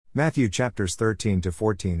Matthew chapters 13 to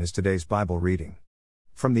 14 is today's Bible reading.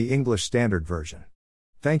 From the English Standard Version.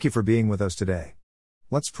 Thank you for being with us today.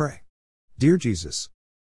 Let's pray. Dear Jesus,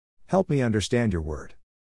 help me understand your word.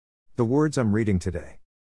 The words I'm reading today.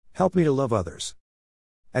 Help me to love others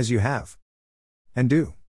as you have and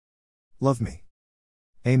do love me.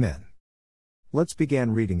 Amen. Let's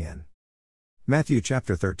begin reading in Matthew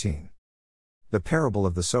chapter 13. The parable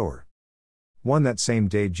of the sower. That same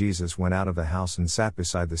day Jesus went out of the house and sat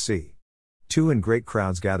beside the sea. 2 and great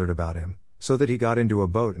crowds gathered about him, so that he got into a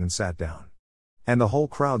boat and sat down. And the whole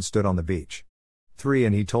crowd stood on the beach. 3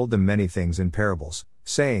 And he told them many things in parables,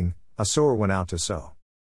 saying, A sower went out to sow.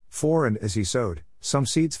 4 And as he sowed, some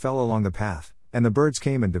seeds fell along the path, and the birds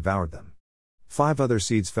came and devoured them. 5 Other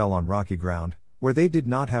seeds fell on rocky ground, where they did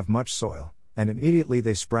not have much soil, and immediately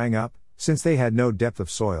they sprang up, since they had no depth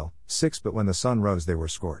of soil. 6 But when the sun rose they were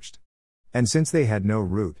scorched. And since they had no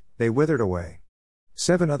root, they withered away.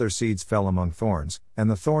 7 Other seeds fell among thorns, and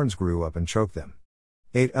the thorns grew up and choked them.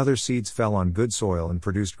 8 Other seeds fell on good soil and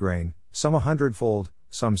produced grain, some 100fold,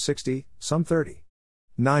 some 60, some 30.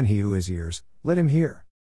 9 He who has ears, let him hear.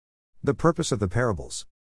 The purpose of the parables.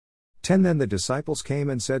 10 Then the disciples came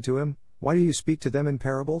and said to him, Why do you speak to them in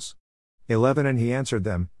parables? 11 And he answered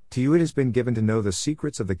them, To you it has been given to know the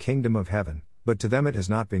secrets of the kingdom of heaven, but to them it has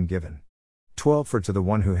not been given. 12 For to the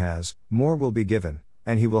one who has, more will be given,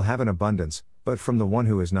 and he will have an abundance, but from the one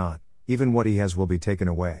who has not, even what he has will be taken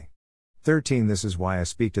away. 13 This is why I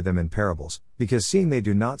speak to them in parables, because seeing they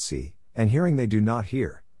do not see, and hearing they do not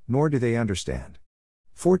hear, nor do they understand.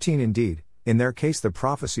 14 Indeed, in their case the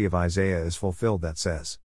prophecy of Isaiah is fulfilled that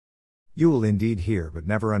says, You will indeed hear but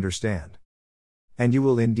never understand. And you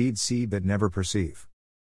will indeed see but never perceive.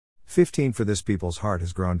 15 For this people's heart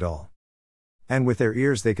has grown dull. And with their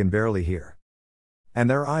ears they can barely hear. And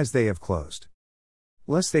their eyes they have closed.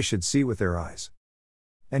 Lest they should see with their eyes.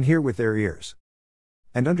 And hear with their ears.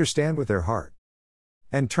 And understand with their heart.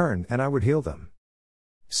 And turn, and I would heal them.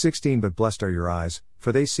 16 But blessed are your eyes,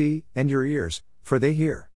 for they see, and your ears, for they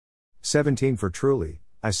hear. 17 For truly,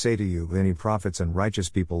 I say to you, many prophets and righteous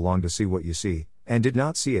people long to see what you see, and did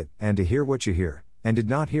not see it, and to hear what you hear, and did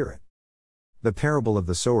not hear it. The parable of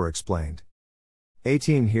the sower explained.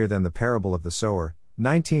 18 Hear then the parable of the sower.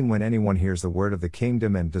 19 When anyone hears the word of the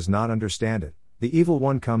kingdom and does not understand it, the evil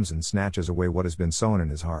one comes and snatches away what has been sown in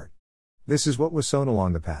his heart. This is what was sown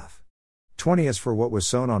along the path. 20 As for what was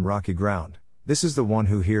sown on rocky ground, this is the one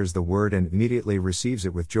who hears the word and immediately receives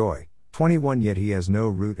it with joy. 21 Yet he has no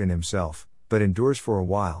root in himself, but endures for a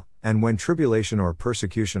while, and when tribulation or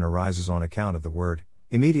persecution arises on account of the word,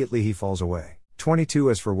 immediately he falls away. 22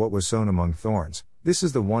 As for what was sown among thorns, this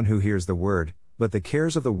is the one who hears the word, but the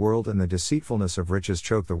cares of the world and the deceitfulness of riches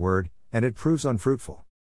choke the word, and it proves unfruitful.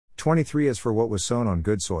 23 As for what was sown on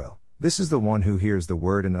good soil, this is the one who hears the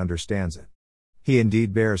word and understands it. He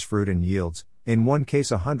indeed bears fruit and yields, in one case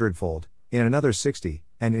 100fold, in another 60,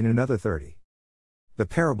 and in another 30. The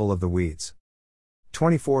parable of the weeds.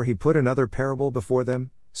 24 He put another parable before them,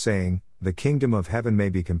 saying, The kingdom of heaven may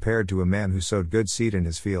be compared to a man who sowed good seed in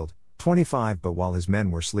his field. 25 But while his men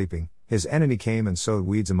were sleeping, his enemy came and sowed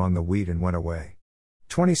weeds among the wheat and went away.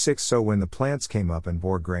 26 So when the plants came up and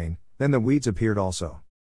bore grain, then the weeds appeared also.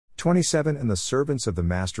 27 And the servants of the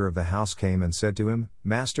master of the house came and said to him,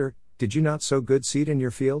 Master, did you not sow good seed in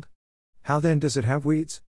your field? How then does it have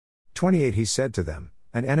weeds? 28 He said to them,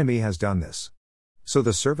 An enemy has done this. So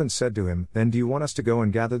the servants said to him, Then do you want us to go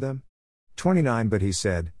and gather them? 29 But he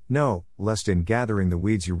said, No, lest in gathering the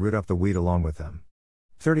weeds you root up the wheat along with them.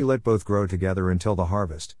 30 Let both grow together until the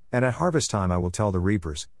harvest, and at harvest time I will tell the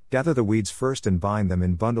reapers, Gather the weeds first and bind them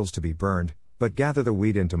in bundles to be burned, but gather the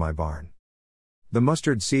wheat into my barn. The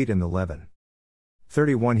mustard seed and the leaven.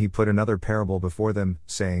 31 He put another parable before them,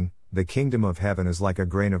 saying, The kingdom of heaven is like a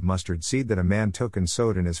grain of mustard seed that a man took and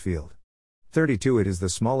sowed in his field. 32 It is the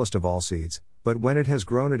smallest of all seeds, but when it has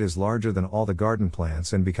grown it is larger than all the garden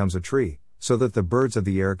plants and becomes a tree, so that the birds of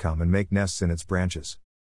the air come and make nests in its branches.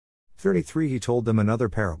 33 He told them another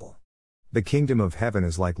parable. The kingdom of heaven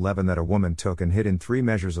is like leaven that a woman took and hid in 3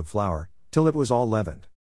 measures of flour, till it was all leavened.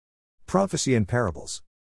 Prophecy and parables.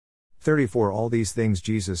 34 All these things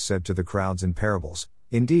Jesus said to the crowds in parables.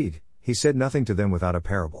 Indeed, he said nothing to them without a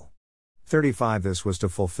parable. 35 This was to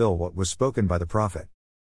fulfill what was spoken by the prophet.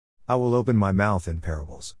 I will open my mouth in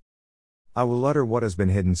parables. I will utter what has been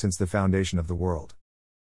hidden since the foundation of the world.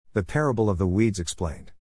 The parable of the weeds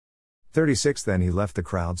explained. 36 Then he left the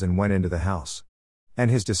crowds and went into the house.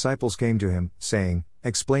 And his disciples came to him, saying,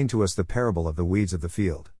 Explain to us the parable of the weeds of the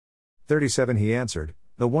field. 37 He answered,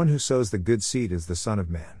 The one who sows the good seed is the Son of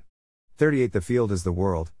Man. 38 The field is the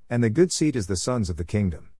world, and the good seed is the sons of the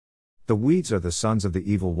kingdom. The weeds are the sons of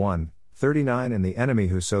the evil one. 39 And the enemy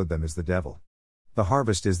who sowed them is the devil. The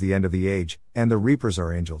harvest is the end of the age, and the reapers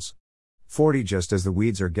are angels. 40 Just as the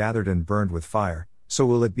weeds are gathered and burned with fire, so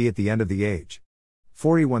will it be at the end of the age.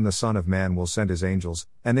 40 When the Son of Man will send his angels,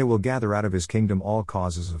 and they will gather out of his kingdom all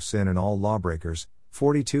causes of sin and all lawbreakers.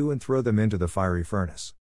 42 And throw them into the fiery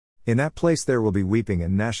furnace. In that place there will be weeping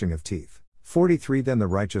and gnashing of teeth. 43 Then the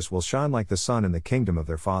righteous will shine like the sun in the kingdom of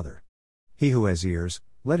their Father. He who has ears,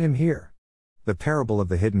 let him hear. The parable of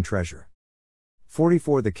the hidden treasure.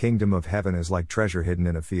 44 The kingdom of heaven is like treasure hidden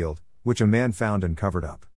in a field, which a man found and covered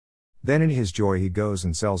up. Then in his joy he goes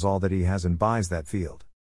and sells all that he has and buys that field.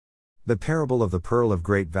 The parable of the pearl of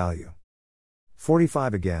great value.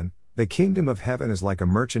 45 Again, the kingdom of heaven is like a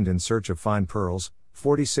merchant in search of fine pearls.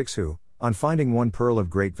 46 Who, on finding one pearl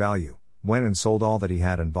of great value, went and sold all that he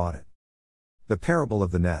had and bought it. The parable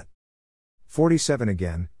of the net. 47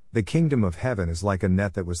 Again, the kingdom of heaven is like a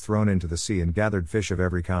net that was thrown into the sea and gathered fish of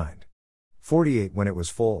every kind. 48 When it was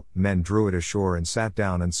full, men drew it ashore and sat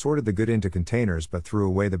down and sorted the good into containers but threw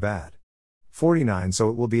away the bad. 49 So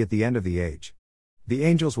it will be at the end of the age. The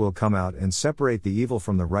angels will come out and separate the evil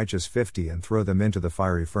from the righteous. 50 And throw them into the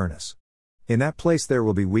fiery furnace. In that place there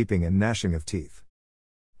will be weeping and gnashing of teeth.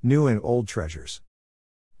 New and old treasures.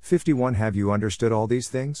 51 Have you understood all these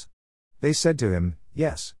things? They said to him,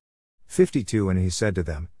 Yes. 52 And he said to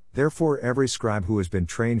them, Therefore every scribe who has been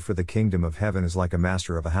trained for the kingdom of heaven is like a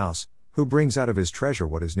master of a house, who brings out of his treasure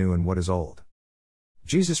what is new and what is old.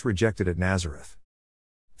 Jesus rejected at Nazareth.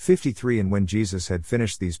 53 And when Jesus had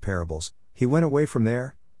finished these parables, he went away from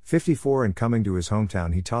there. 54 And coming to his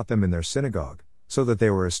hometown he taught them in their synagogue, so that they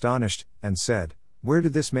were astonished, and said, Where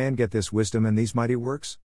did this man get this wisdom and these mighty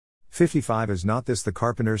works? 55 Is not this the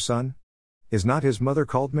carpenter's son? Is not his mother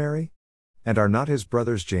called Mary? And are not his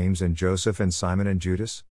brothers James and Joseph and Simon and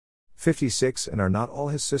Judas? 56 And are not all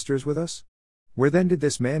his sisters with us? Where then did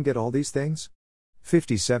this man get all these things?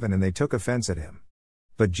 57 And they took offense at him.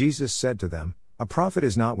 But Jesus said to them, A prophet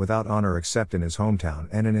is not without honor except in his hometown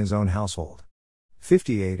and in his own household.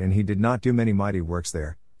 58 And he did not do many mighty works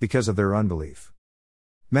there, because of their unbelief.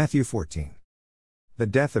 Matthew 14. The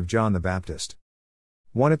death of John the Baptist.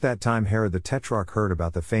 1 At that time Herod the Tetrarch heard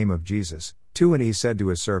about the fame of Jesus. 2 And he said to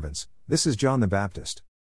his servants, This is John the Baptist.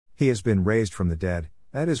 He has been raised from the dead,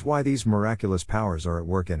 that is why these miraculous powers are at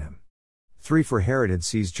work in him. 3 For Herod had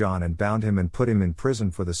seized John and bound him and put him in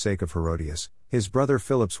prison for the sake of Herodias, his brother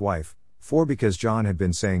Philip's wife. 4 Because John had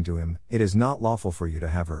been saying to him, It is not lawful for you to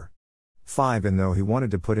have her. 5 And though he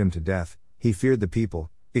wanted to put him to death, he feared the people,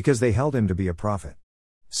 because they held him to be a prophet.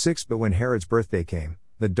 6 But when Herod's birthday came,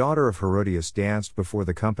 the daughter of Herodias danced before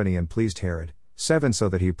the company and pleased Herod. 7 So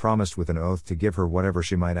that he promised with an oath to give her whatever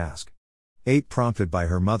she might ask. 8 Prompted by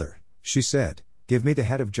her mother, she said, Give me the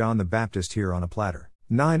head of John the Baptist here on a platter.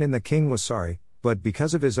 9 And the king was sorry, but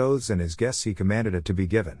because of his oaths and his guests he commanded it to be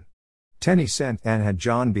given. 10 He sent and had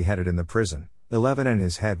John beheaded in the prison. 11 And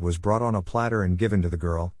his head was brought on a platter and given to the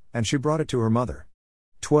girl, and she brought it to her mother.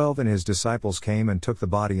 12 And his disciples came and took the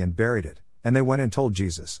body and buried it, and they went and told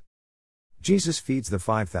Jesus. Jesus feeds the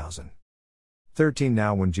 5,000. 13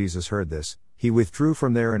 Now when Jesus heard this, he withdrew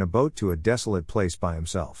from there in a boat to a desolate place by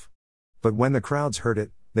himself. But when the crowds heard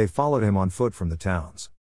it, they followed him on foot from the towns.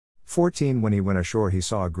 14 When he went ashore he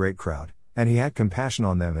saw a great crowd, and he had compassion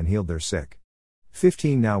on them and healed their sick.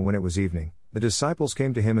 15 Now when it was evening, the disciples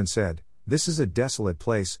came to him and said, This is a desolate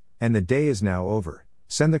place, and the day is now over.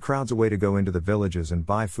 Send the crowds away to go into the villages and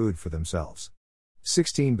buy food for themselves.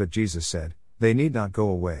 16 But Jesus said, They need not go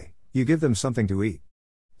away, you give them something to eat.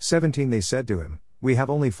 17 They said to him, We have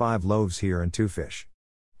only 5 loaves here and 2 fish.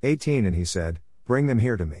 18 And he said, Bring them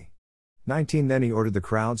here to me. 19 Then he ordered the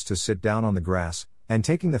crowds to sit down on the grass, and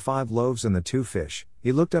taking the 5 loaves and the 2 fish,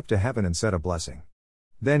 he looked up to heaven and said a blessing.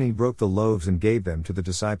 Then he broke the loaves and gave them to the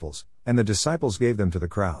disciples, and the disciples gave them to the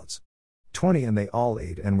crowds. 20 And they all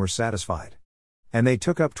ate and were satisfied. And they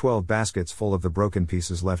took up 12 baskets full of the broken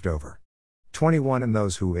pieces left over. 21 And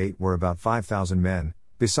those who ate were about 5,000 men,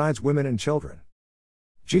 besides women and children.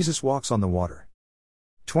 Jesus walks on the water.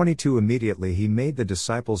 22 Immediately he made the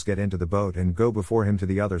disciples get into the boat and go before him to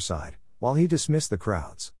the other side, while he dismissed the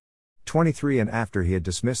crowds. 23 And after he had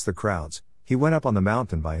dismissed the crowds, he went up on the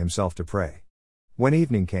mountain by himself to pray. When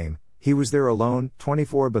evening came, he was there alone.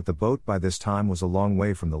 24 But the boat by this time was a long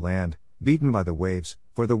way from the land, beaten by the waves,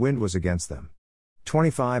 for the wind was against them.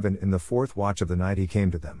 25 And in the 4th watch of the night he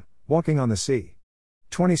came to them, walking on the sea.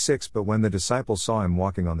 26 But when the disciples saw him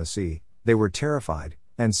walking on the sea, they were terrified,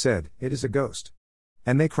 and said, It is a ghost.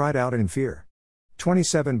 And they cried out in fear.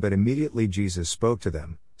 27 But immediately Jesus spoke to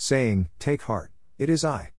them, saying, Take heart, it is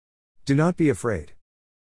I. Do not be afraid.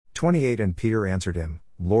 28 And Peter answered him,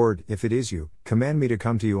 Lord, if it is you, command me to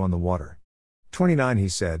come to you on the water. 29 He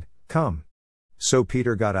said, Come. So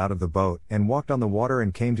Peter got out of the boat, and walked on the water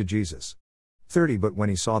and came to Jesus. 30 But when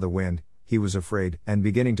he saw the wind, he was afraid, and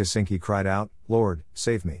beginning to sink he cried out, Lord,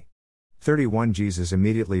 save me. 31 Jesus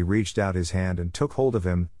immediately reached out his hand and took hold of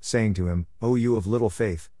him, saying to him, O you of little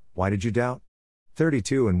faith, why did you doubt?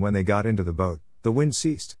 32 And when they got into the boat, the wind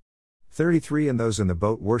ceased. 33 And those in the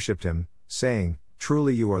boat worshipped him, saying,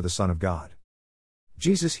 Truly you are the Son of God.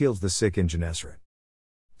 Jesus heals the sick in Gennesaret.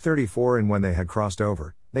 34 And when they had crossed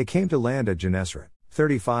over, they came to land at Gennesaret.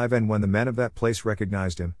 35 And when the men of that place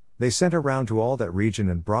recognized him, they sent around to all that region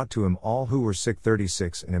and brought to him all who were sick.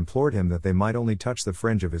 36 And implored him that they might only touch the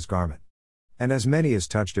fringe of his garment. And as many as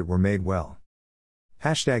touched it were made well.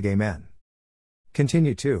 #Amen.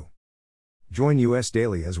 Continue to join us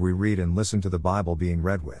daily as we read and listen to the Bible being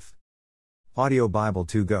read with Audio Bible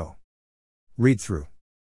to go. Read through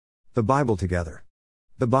the Bible together.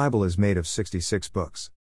 The Bible is made of 66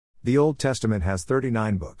 books. The Old Testament has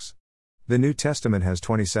 39 books. The New Testament has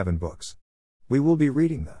 27 books. We will be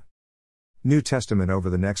reading the New Testament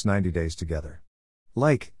over the next 90 days together.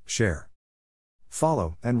 Like, share,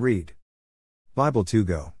 follow, and read. Bible to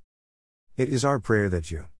go. It is our prayer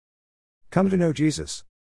that you come to know Jesus,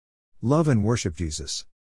 love and worship Jesus,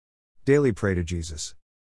 daily pray to Jesus,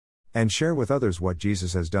 and share with others what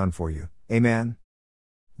Jesus has done for you. Amen.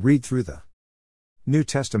 Read through the New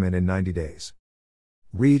Testament in 90 days.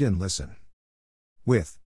 Read and listen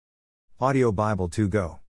with Audio Bible to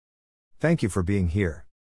go. Thank you for being here,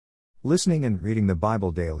 listening and reading the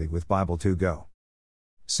Bible daily with Bible to go.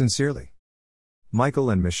 Sincerely, Michael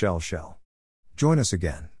and Michelle Shell. Join us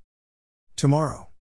again tomorrow.